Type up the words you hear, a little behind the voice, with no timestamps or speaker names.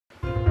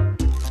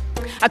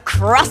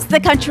Across the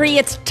country,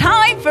 it's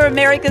time for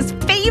America's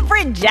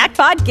favorite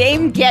jackpot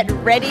game. Get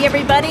ready,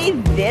 everybody.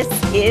 This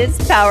is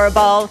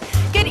Powerball.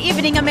 Good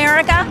evening,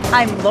 America.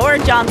 I'm Laura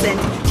Johnson.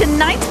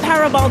 Tonight's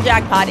Powerball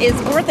jackpot is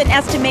worth an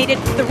estimated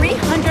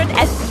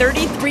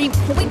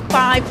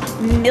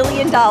 $333.5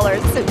 million.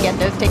 So get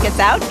those tickets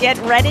out. Get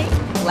ready.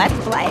 Let's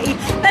play.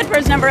 That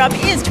first number up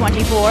is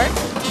 24,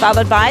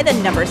 followed by the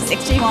number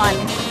 61.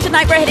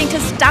 Tonight we're heading to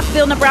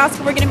Stockville, Nebraska.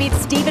 We're going to meet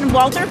Stephen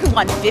Walter, who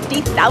won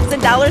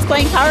 $50,000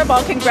 playing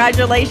Powerball.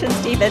 Congratulations,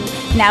 Stephen.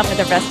 Now for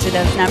the rest of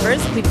those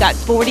numbers, we've got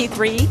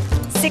 43,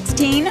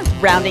 16,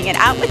 rounding it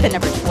out with the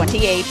number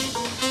 28.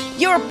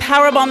 Your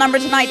Powerball number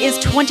tonight is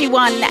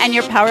 21, and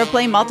your Power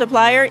Play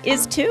multiplier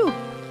is 2.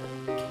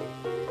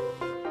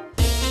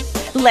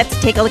 Let's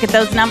take a look at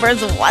those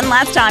numbers one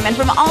last time. And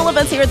from all of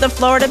us here at the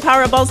Florida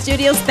Powerball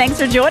Studios, thanks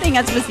for joining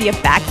us. We'll see you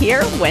back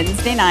here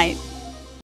Wednesday night.